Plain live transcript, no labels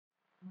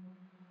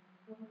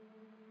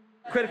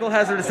Critical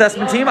hazard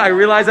assessment team, I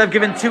realize I've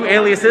given 2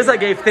 aliases. I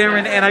gave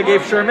Theron and I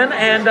gave Sherman,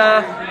 and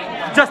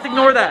just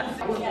ignore that.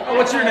 Oh,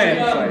 what's your name?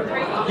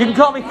 You can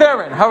call me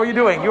Theron. How are you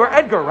doing? You are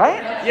Edgar,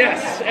 right?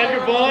 Yes,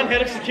 Edgar Vaughn,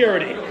 head of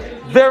security.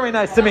 Very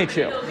nice to meet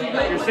you.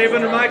 You're safe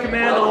under my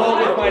command,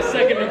 along with my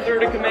second and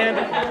third in command,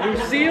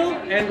 Lucille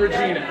and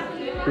Regina.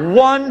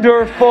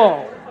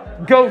 Wonderful.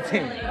 Go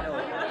team.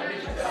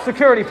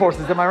 Security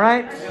forces, am I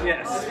right?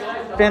 Yes.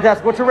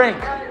 Fantastic. What's your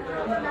rank?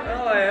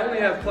 Well, I only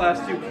have Class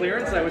 2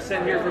 clearance. I was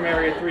sent here from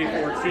Area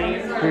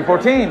 314.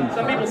 314.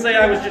 Some people say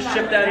I was just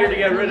shipped out here to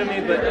get rid of me,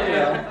 but you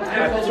know,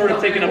 I've sort of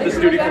taken up this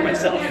duty for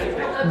myself.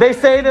 They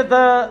say that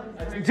the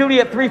duty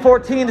at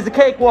 314 is a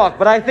cakewalk,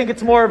 but I think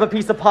it's more of a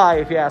piece of pie,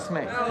 if you ask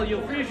me. Well,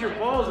 you'll freeze your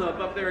balls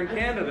up there in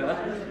Canada.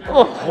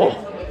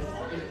 Oh.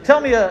 Tell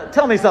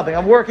me something.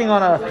 I'm working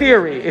on a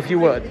theory, if you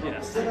would.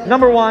 Yes.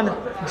 Number one,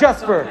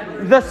 just for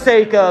the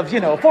sake of,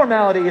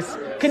 formalities,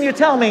 can you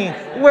tell me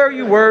where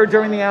you were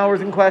during the hours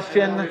in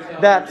question,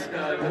 that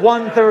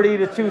 1:30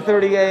 to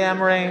 2:30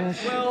 a.m.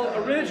 range? Well,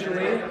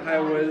 originally I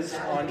was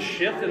on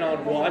shift and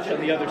on watch on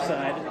the other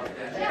side,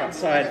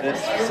 outside this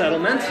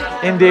settlement.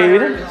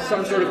 Indeed.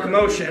 Some sort of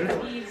commotion,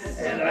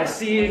 and I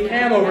see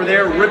Cam over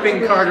there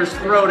ripping Carter's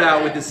throat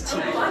out with his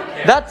teeth.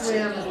 That's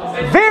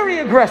very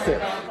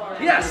aggressive.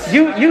 Yes.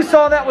 You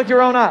saw that with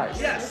your own eyes.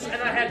 Yes,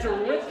 and I had to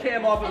rip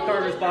Cam off of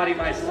Carter's body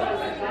myself.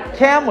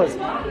 Cam was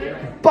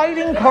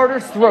biting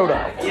Carter's throat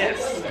out.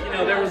 Yes.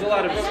 There was a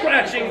lot of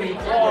scratching and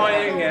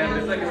clawing,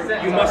 and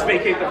you must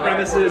vacate the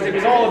premises. It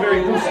was all a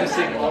very gruesome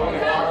scene.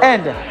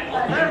 And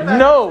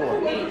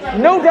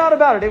no doubt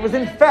about it, it was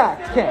in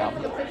fact Cam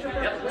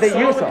that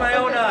you saw. With my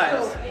own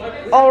eyes.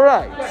 All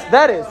right,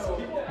 that is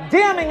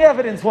damning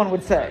evidence, one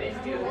would say.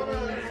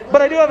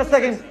 But I do have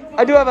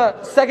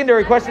a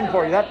secondary question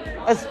for you. That,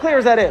 as clear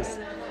as that is,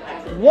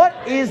 what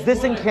is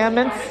this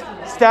encampment's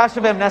stash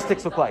of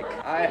amnestics look like?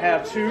 I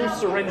have 2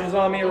 syringes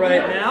on me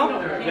right now.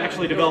 I've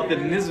actually developed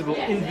invisible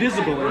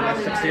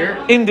amnestics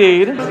here.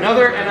 Indeed.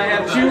 Another, and I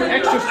have 2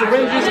 extra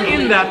syringes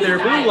in that there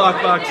blue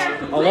lockbox,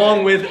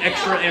 along with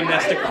extra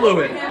amnestic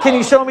fluid. Can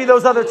you show me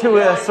those other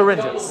 2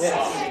 syringes?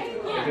 Yes.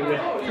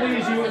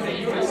 Please,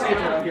 you can see it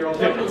around here all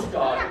day.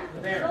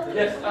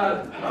 Yes,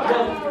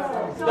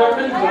 there are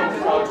many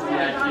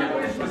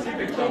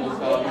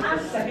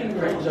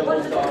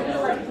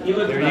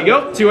There you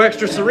go. 2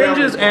 extra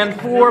syringes and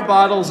 4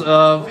 bottles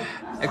of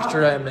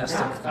extra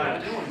amnestic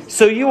fluid.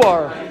 So you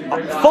are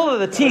full of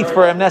the teeth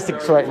for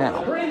amnestics right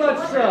now. Pretty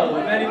much so.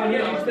 If anyone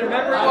here needs their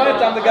memory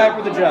wiped, I'm the guy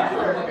for the job.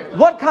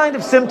 What kind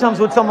of symptoms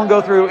would someone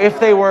go through if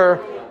they were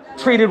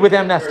treated with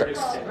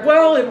amnestics?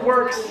 Well, it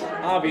works,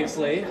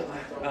 obviously,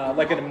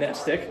 like an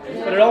amnestic,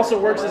 but it also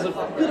works as a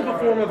bit of a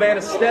form of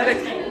anesthetic,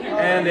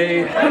 and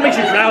it kind of makes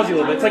you drowsy a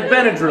little bit. It's like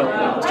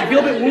Benadryl. So you feel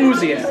a bit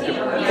woozy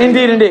afterwards.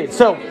 Indeed.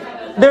 So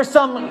there's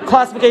some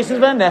classifications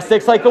of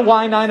amnestics, like the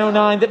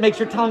Y909 that makes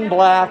your tongue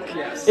black.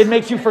 Yes. It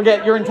makes you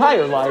forget your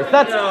entire life.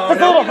 That's a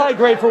little high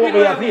grade for what we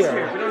have here.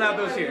 We don't have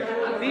those here.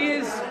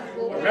 These,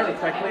 remember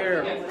correctly,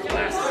 are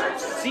class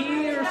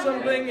C or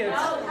something.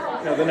 It's,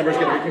 the numbers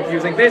get a bit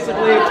confusing.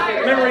 Basically,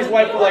 memory's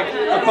wiped for like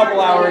a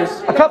couple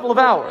hours. A couple of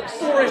hours.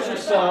 4-ish or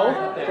so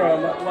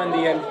from when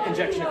the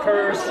injection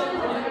occurs.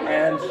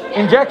 And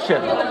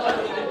injection.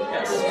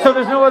 Yes. So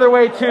there's no other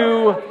way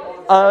to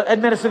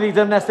administer these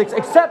amnestics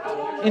except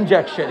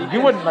injection.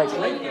 You wouldn't like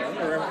drink them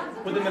or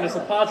put them in a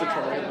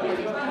suppository.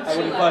 I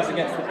would advise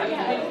against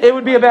that. It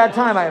would be a bad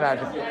time, I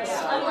imagine.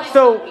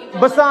 So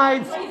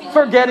besides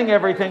forgetting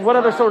everything, what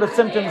other sort of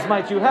symptoms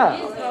might you have?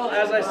 Well,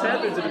 as I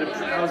said, there's a bit of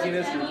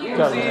drowsiness. You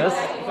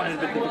find it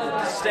a bit difficult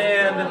to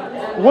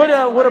stand. Would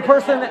a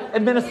person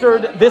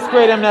administered this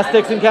great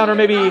amnestics encounter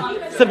maybe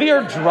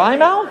severe dry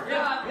mouth?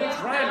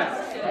 Dry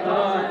mouth.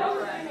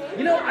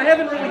 I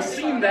haven't really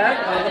seen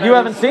that. You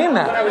haven't seen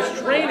that? When I was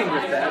training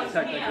with that,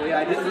 technically,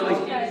 I didn't really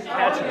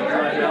catch any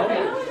dry mouth.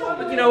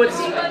 But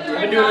I've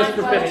been doing this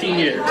for 15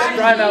 years.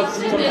 Dry mouth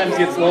sometimes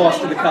gets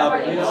lost in the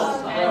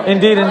cobwebs.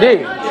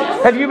 Indeed.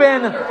 Have you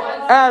been,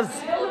 as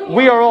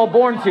we are all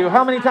born to,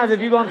 how many times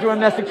have you gone through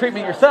amnestic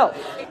treatment yourself?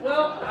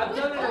 Well, I've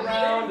done it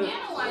around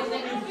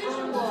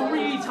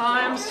 3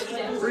 times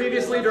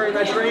previously during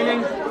my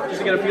training, just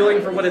to get a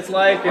feeling for what it's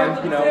like, and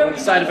when the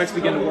side effects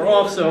begin to wear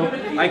off, so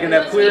I can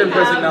have clear and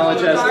present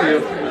knowledge as to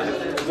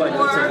what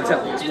it's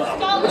telling you as well.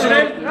 What's your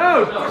name?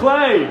 Oh,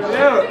 Clay.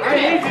 No, I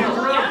hate you.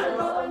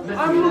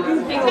 I'm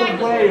looking for a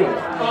whale.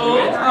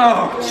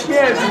 Oh,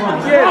 yes,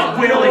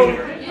 Willie.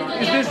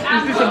 Is this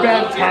a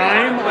bad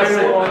time?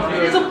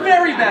 It's a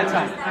very bad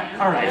time.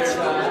 All right.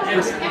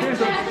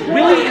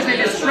 Willie is a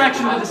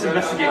distraction to this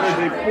investigation.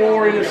 There's a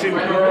poor innocent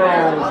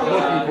girl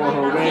looking for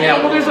her whale. Yeah,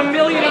 well, there's a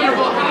million other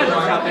volcanoes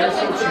out there,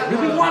 so if she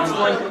really wants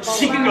one,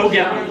 she can go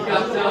get one.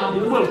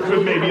 Well,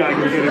 maybe I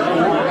can get it for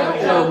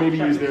her, or maybe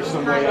use there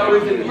some way out.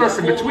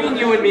 Listen, between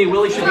you and me,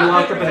 Willie should be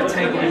locked up in a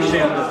tank with a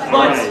shambles.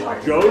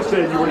 But Joe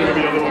said you were going to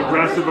be a little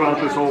aggressive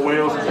about this whole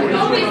whale situation,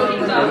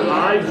 and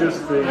I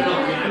just think,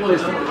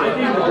 listen, I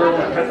gave the girl a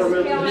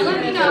peppermint,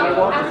 and I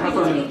want the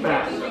peppermint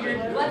back. She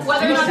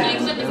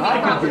said that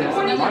I could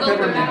get my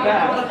peppermint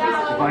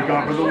back like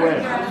off of the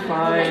web.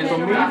 Fine. So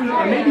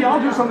maybe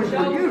I'll do something for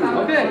you.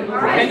 Okay.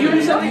 Can you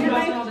do something for me?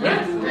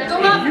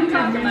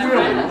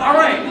 All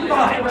right.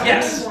 Fine.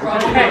 Yes.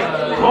 Okay.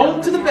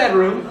 Go to the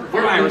bedroom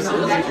where Iris is.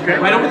 Okay.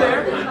 Right over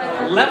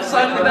there. Left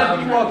side of the bed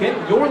when you walk in.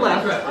 Your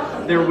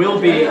left. There will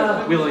be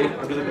Willie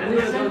under the bed.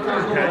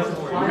 Okay.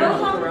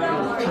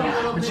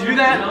 Would you do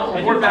that?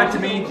 Report back to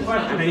me, and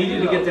I need you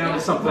to get down to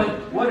something.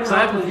 Because I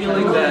have a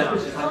feeling that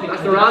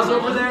Dr. Oz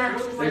over there,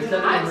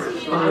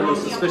 the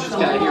most suspicious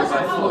guy here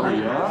by far.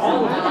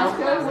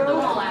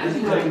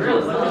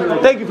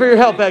 Thank you for your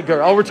help,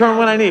 Edgar. I'll return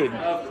when I need.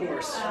 Of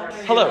course.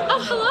 Hello. Oh,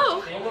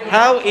 hello.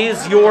 How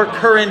is your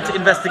current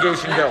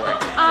investigation going?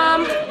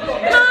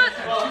 Not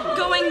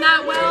going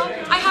that well.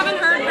 I haven't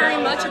heard very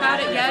much about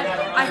it yet.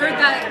 I heard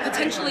that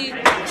potentially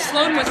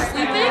Sloan was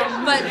sleeping,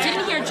 but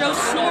didn't hear Joe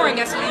snoring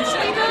as he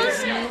usually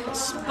does.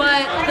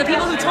 But the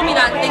people who told me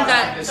that think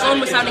that Sloan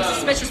was sounding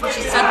suspicious when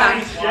she said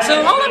that.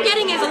 So all I'm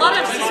getting is a lot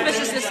of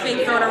suspiciousness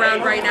being thrown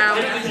around right now.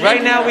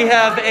 Right now we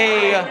have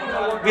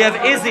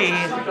Izzy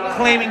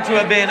claiming to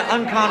have been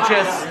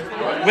unconscious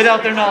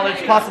without their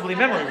knowledge, possibly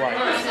memory-wise.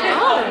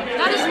 Oh,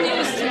 that is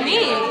news to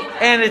me.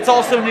 And it's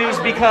also news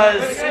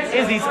because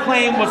Izzy's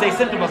claim was a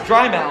symptom of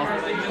dry mouth,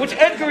 which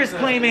Edgar is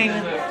claiming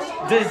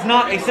is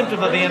not a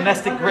symptom of the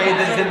amnestic grade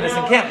that is in this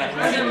encampment.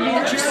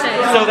 Interesting.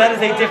 So that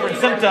is a different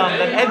symptom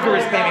that Edgar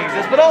is claiming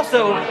exists. But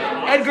also,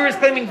 Edgar is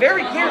claiming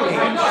very clearly to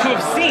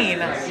have seen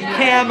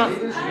Cam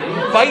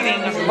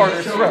biting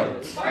Carter's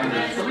throat.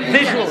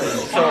 Visually.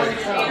 So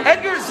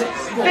Edgar's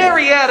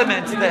very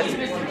adamant that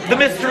the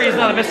mystery is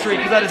not a mystery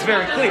because that is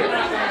very clear.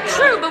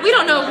 True, but we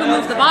don't know who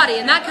moved the body,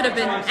 and that could have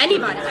been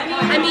anybody.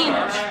 I mean,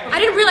 I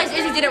didn't realize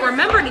Izzy didn't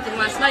remember anything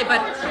last night,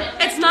 but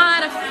it's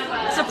not a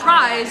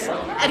surprise.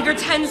 Edgar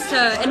tends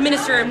to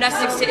administer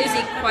amnestics to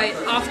Izzy quite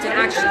often,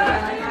 actually.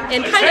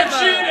 And kind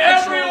Attention,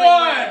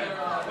 everyone!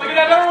 We can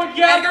have everyone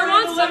gather in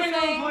the living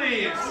room,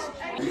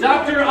 please.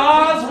 Dr.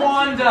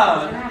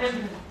 Oswanda.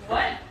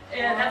 What?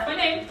 That's my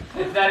name.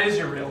 If that is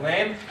your real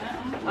name.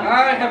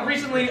 I have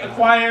recently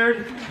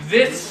acquired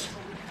this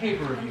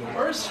paper of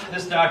yours.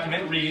 This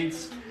document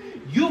reads,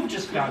 "You've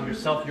just found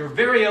yourself your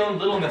very own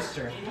Little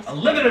Mister, a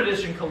limited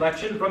edition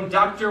collection from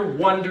Dr.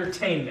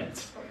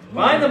 Wondertainment.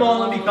 Find them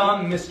all and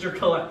become Mr.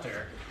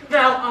 Collector."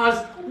 Now,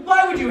 Oz,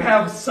 why would you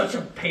have such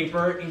a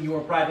paper in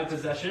your private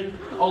possession,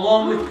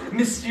 along with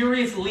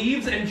mysterious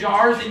leaves and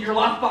jars in your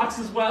lockbox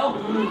as well?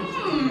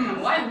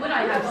 Why would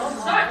I have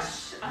such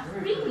a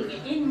thing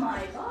in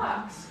my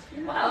box?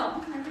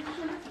 Well,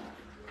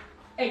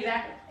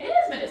 exactly. It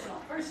is medicinal,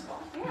 first of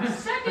all.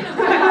 Second of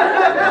all,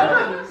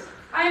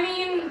 I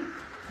mean,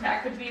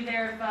 that could be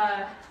there if,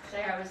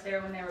 say I was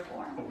there when they were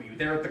born. Were you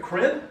there at the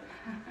crib?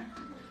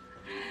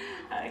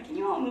 Can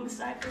you all move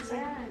aside for a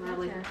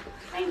second?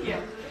 Thank you.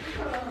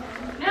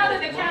 Now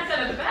that the cat's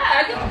out of the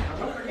bag.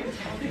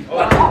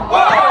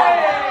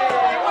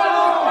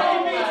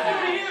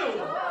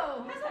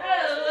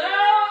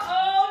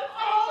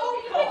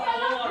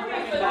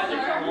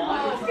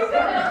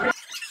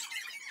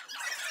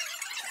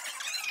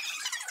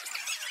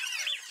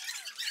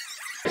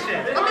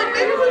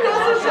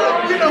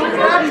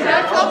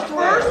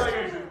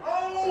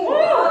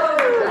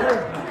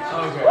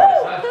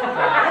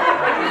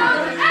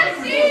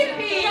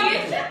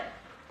 SCPs!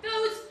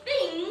 Those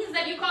things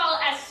that you call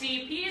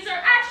SCPs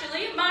are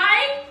actually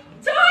my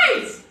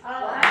toys!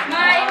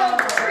 My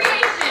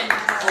creations!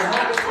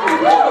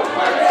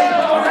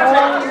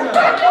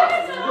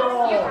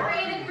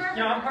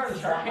 Yeah, I'm part of the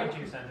Shark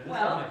 2 Center.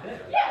 Well,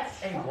 yes.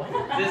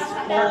 This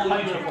whole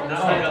uniform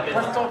is made up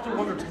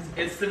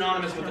it's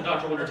synonymous with the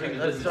Dr.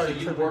 Wondertainment business. So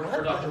you work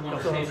for Dr.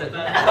 Wondertainment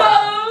then?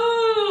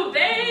 Oh,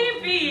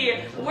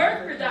 baby!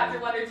 Work for Dr.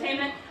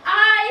 Wondertainment.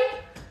 I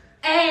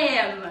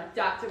am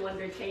Dr.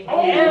 Wondertainment.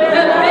 The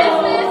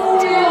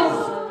business is...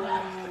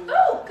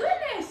 Oh,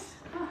 goodness!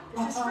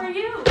 This is for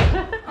you.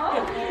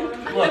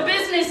 Oh. Look, the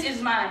business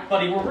is mine.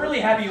 Buddy, we're really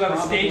happy you have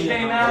a stage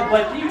name now,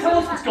 but can you tell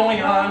us what's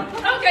going on?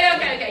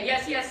 Okay.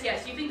 Yes.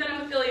 You think that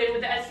I'm affiliated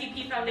with the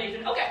SCP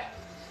Foundation. Okay.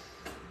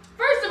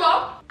 First of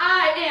all,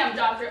 I am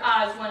Dr.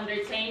 Oz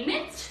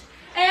Wondertainment,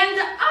 and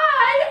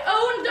I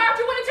own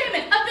Dr.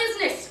 Wondertainment, a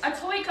business, a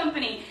toy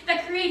company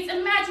that creates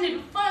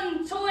imaginative,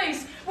 fun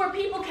toys where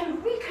people can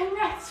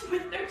reconnect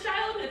with their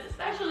childhoods,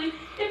 especially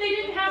if they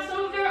didn't have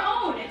some of their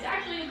own. It's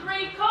actually a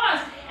great cause.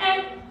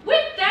 And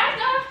with that,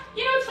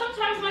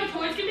 sometimes my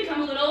toys can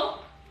become a little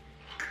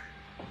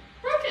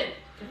broken.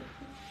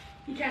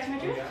 You catch my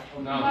drift?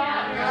 No.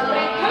 Okay.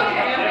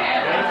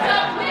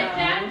 So with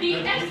that, the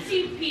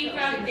SCP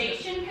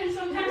Foundation can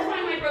sometimes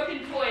find my broken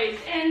toys,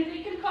 and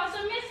it can cause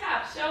some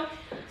mishaps. So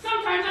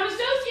sometimes I'm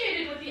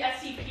associated with the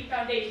SCP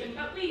Foundation,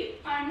 but we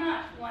are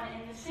not one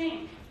and the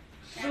same.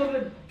 So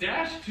the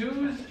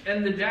 -2s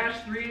and the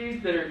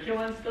 -3s that are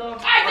killing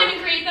stuff I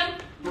didn't create them.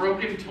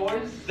 broken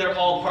toys? They're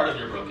all part of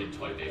your broken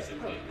toy,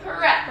 basically.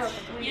 Correct.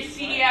 You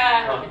see,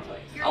 a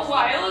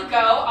while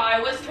ago, I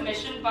was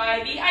commissioned by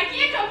the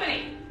IKEA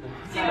company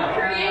to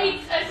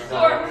create a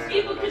store where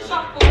people could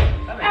shop for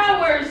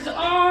hours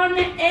on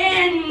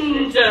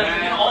end.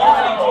 And all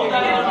that you told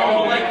that in a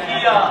normal IKEA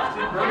Just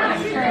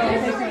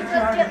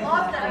get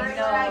lost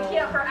at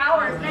IKEA for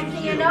hours. Next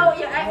thing you know,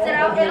 you exit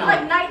out. It's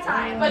like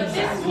nighttime. But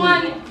this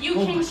one, you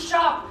can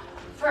shop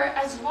for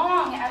as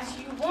long as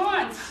you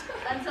want.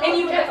 And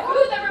you get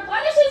food that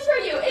replenishes for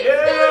you. It's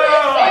delicious.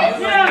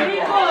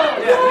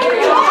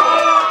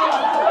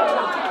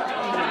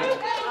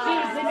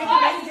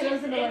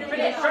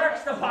 Finish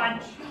sharks the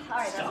punch.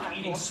 Stop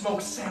eating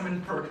smoked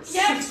salmon for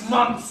 6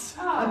 months.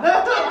 6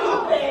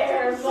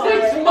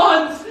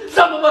 months?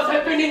 Some of us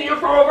have been in here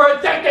for over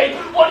a decade.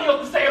 What do you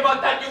have to say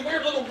about that, you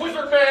weird little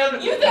wizard man?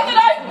 You think that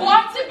I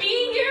want to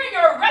be here in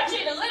your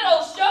wretched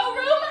little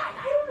showroom?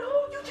 I don't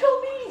know. You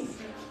tell me.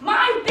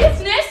 My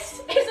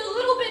business is a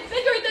little bit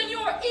bigger than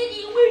your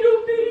itty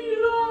little bitty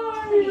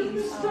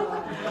lives.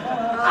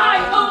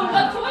 I own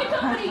a toy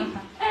company,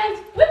 and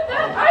with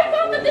that, I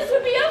thought that this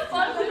would be a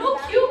fun little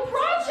cute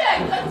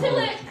project until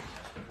it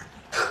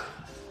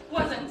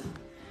wasn't.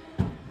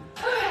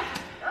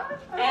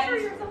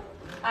 And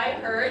I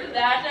heard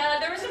that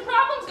there were some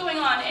problems going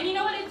on, and you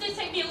know what? It did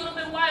take me a little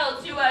bit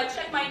while to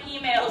check my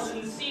emails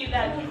and see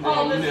that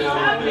all this is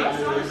happening.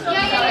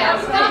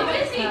 Yeah. Stop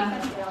busy.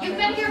 You've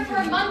been here for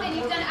a month and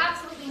you've done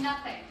absolutely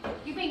nothing.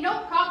 You've made no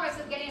progress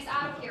with getting us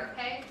out of here,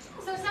 okay?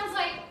 So it sounds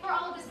like for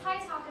all of this high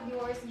talk of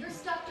yours, you're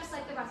stuck just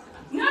like the rest of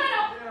us. No.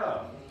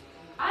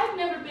 I've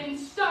never been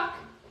stuck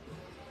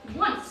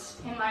once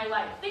in my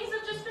life. Things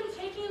have just been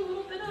taking a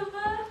little bit of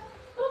time.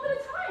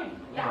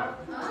 Yeah.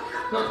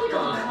 But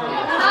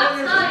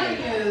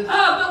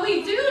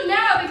we do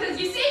now, because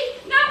you see,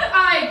 now that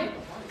I've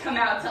come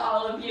out to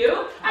all of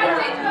you, I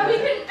think that we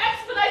can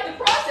expedite the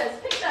process.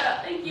 Pick that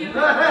up, thank you.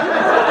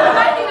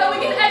 I think that we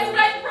can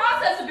expedite the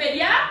process a bit,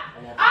 yeah?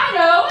 I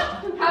know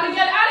how to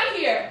get out of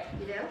here.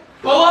 You do?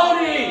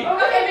 Baloney!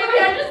 Okay, maybe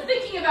I'm just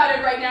thinking about it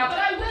right now, but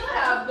I will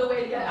have the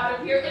way to get out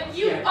of here if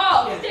you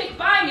all stick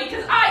by me,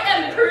 because I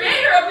am the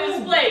creator of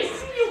this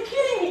place. Are you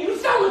kidding me? You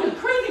sound like a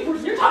crazy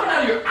person. You're talking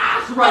out of your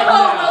ass right now.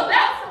 Oh, well,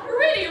 that's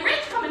pretty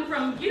rich coming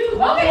from you.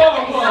 Okay,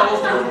 stop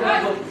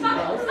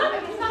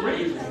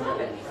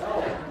it.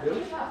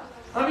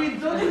 I mean,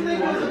 don't you think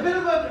it was a bit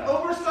of an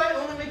oversight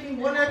only making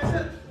one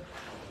exit?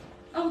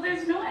 Oh,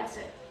 there's no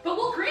exit. But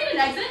we'll create an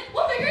exit.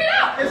 We'll figure it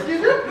out.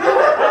 Excuse me? All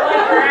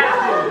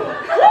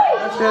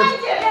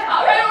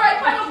right.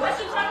 Final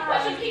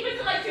question. Keep it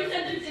to like 2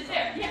 sentences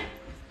there. Yeah.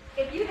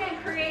 If you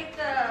didn't create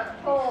the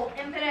whole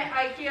infinite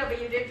IKEA,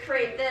 but you did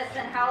create this,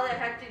 then how the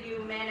heck did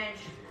you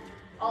manage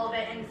all of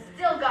it and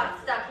still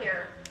got stuck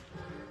here?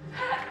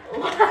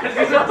 Because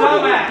he's a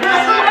dumbass.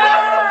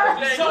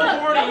 He's so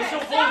horny, he's so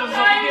full of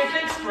himself, he can't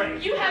think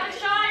straight. You have a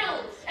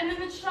child, and then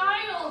the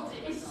child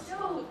is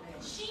so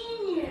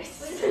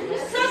genius. And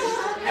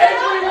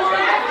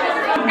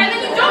then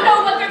you don't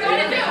know what they're going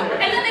to do,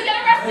 and then they get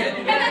arrested,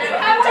 and then you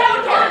have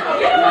childcare.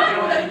 They're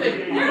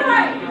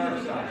right.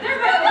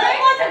 They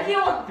want to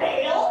deal with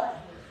bail?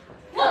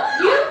 Look,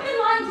 you've been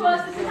lying to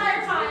us this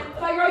entire time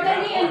about your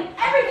identity and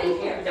everything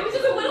here. It was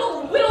just a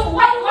little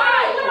white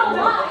lie. Little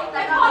lie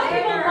that cost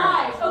people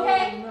lives,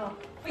 okay?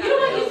 But you know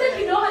what? You said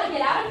you know how to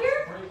get out of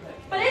here?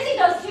 But Izzy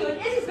does too,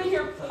 and Izzy's been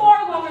here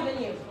far longer than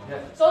you.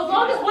 So as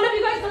long as one of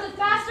you guys does it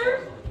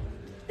faster,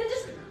 then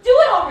just do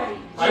it already.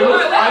 I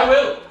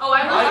will. Oh,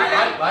 I will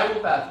harder. I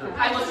will faster.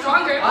 I will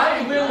stronger.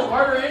 I will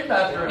harder and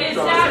faster. Is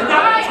that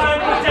right?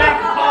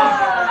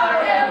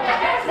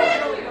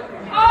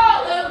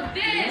 All of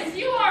this,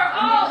 you are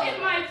all in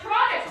my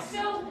product.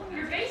 So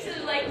you're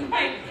basically like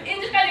my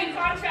independent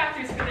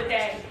contractors for the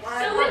day.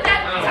 So with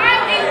that,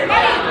 time is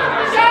money.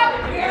 Shut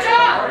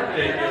up.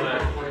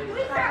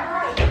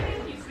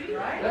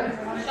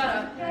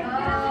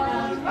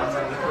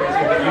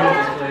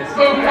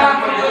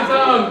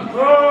 Capitalism!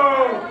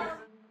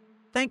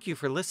 Thank you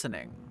for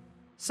listening.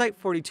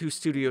 Site-42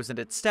 Studios and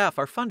its staff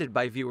are funded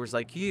by viewers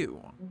like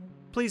you.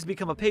 Please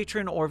become a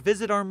patron or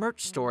visit our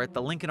merch store at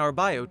the link in our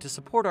bio to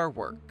support our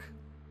work.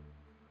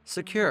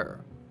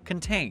 Secure,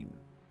 contain,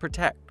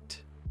 protect.